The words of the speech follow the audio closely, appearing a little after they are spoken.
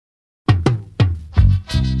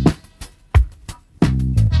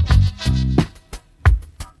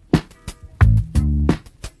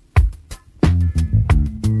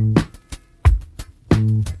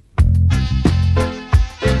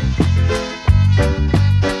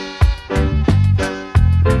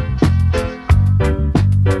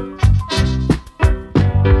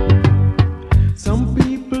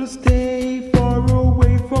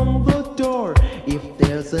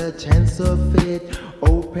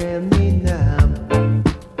opening up.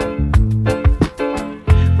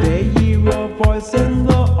 They hear a voice in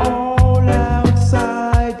the all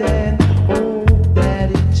outside and hope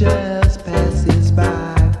that it just passes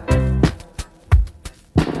by.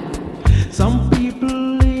 Some people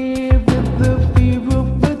live with the fear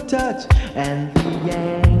of the touch and the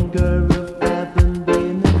anger of having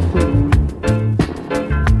been a fool.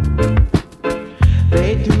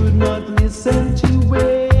 They do not listen to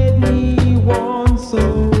anyone,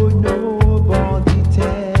 so nobody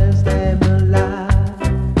tells them a lie.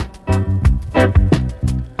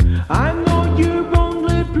 I know you're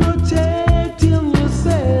only protecting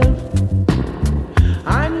yourself.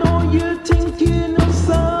 I know you're thinking of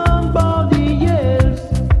somebody else,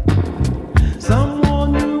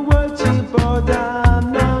 someone who works you for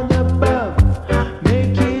down and above,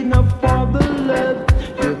 making up for the love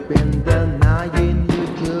you've been denying you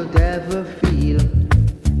could ever feel.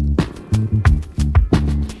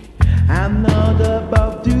 I'm not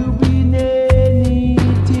above doing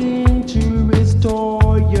anything to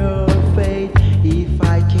restore your faith if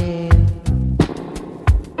I can.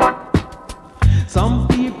 Some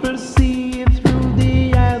people see through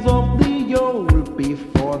the eyes of the old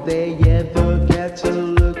before they ever get to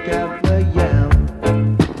look at the young.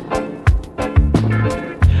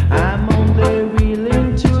 I'm only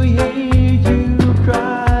willing to hear you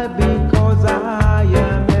cry because I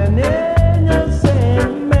am an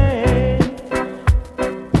innocent man.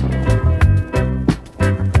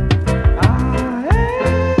 I am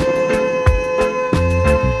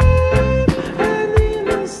an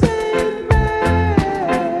innocent man.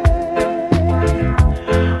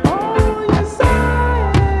 Oh yes, I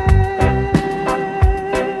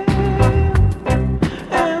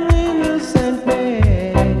am an innocent man.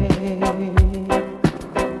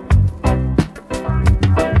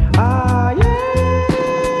 I am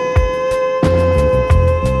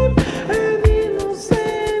an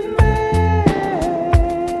innocent man.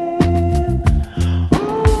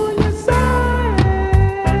 Oh yes, I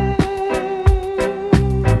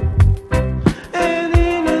am an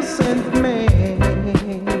innocent man.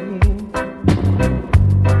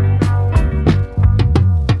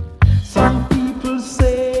 Some people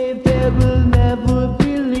say they will never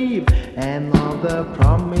believe, and other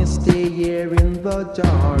promise stay here in the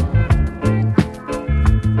dark,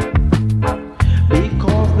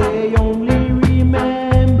 because they only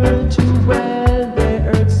remember too well they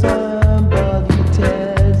heard somebody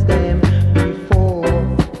tells them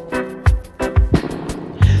before.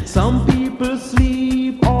 Some people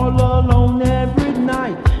sleep all alone every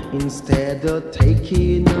night instead of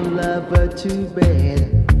taking a lover to bed.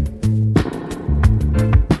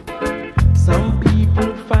 Some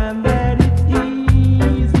people find that it's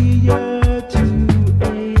easier to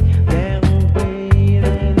hate than wait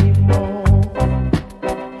anymore.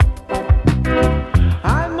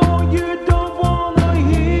 I know you don't wanna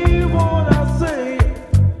hear what I say.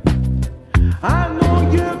 I know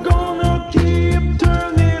you're gonna keep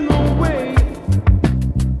turning away.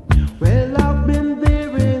 Well, I've been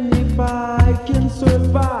there, and if I can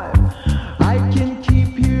survive, I can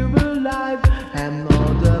keep you alive. I'm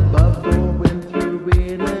not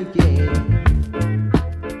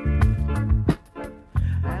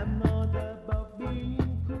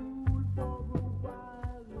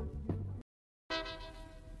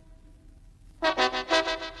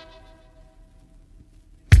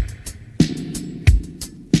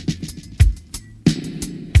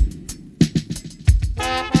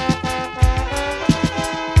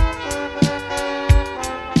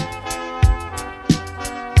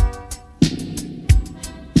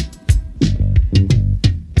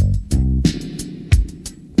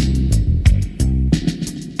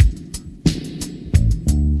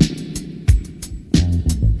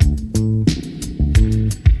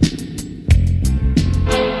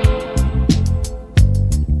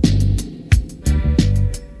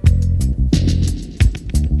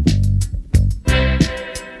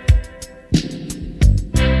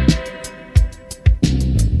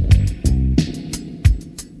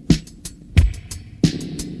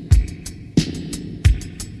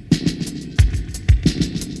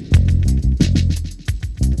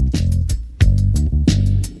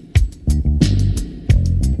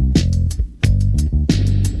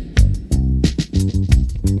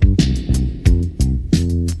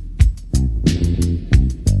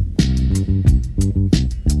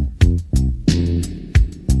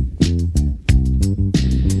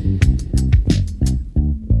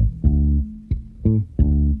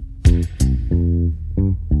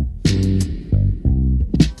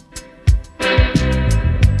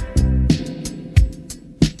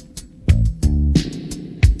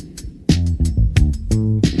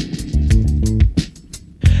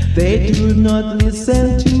They do not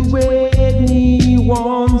listen to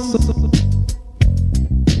anyone.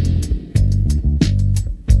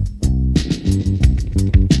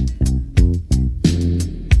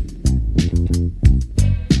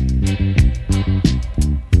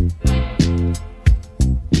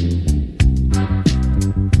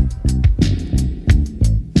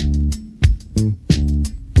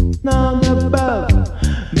 None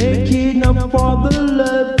above, making up for the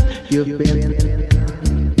love you've been.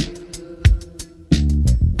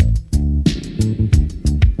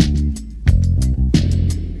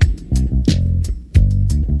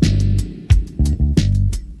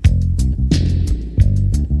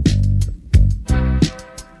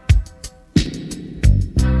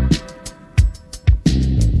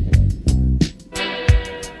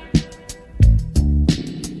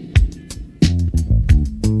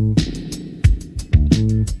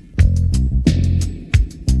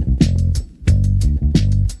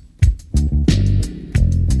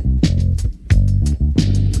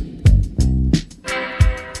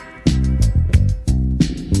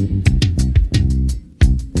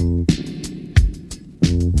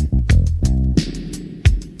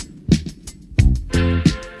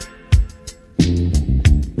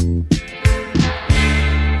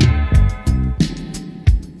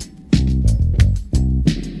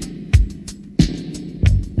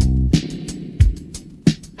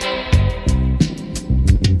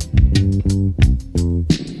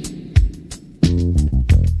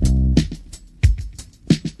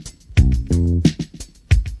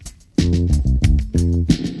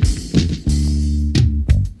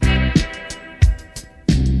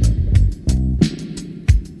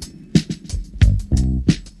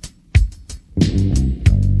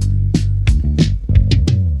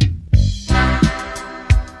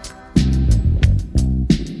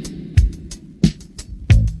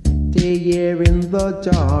 Stay here in the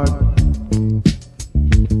dark,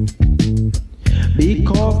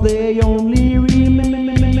 because they only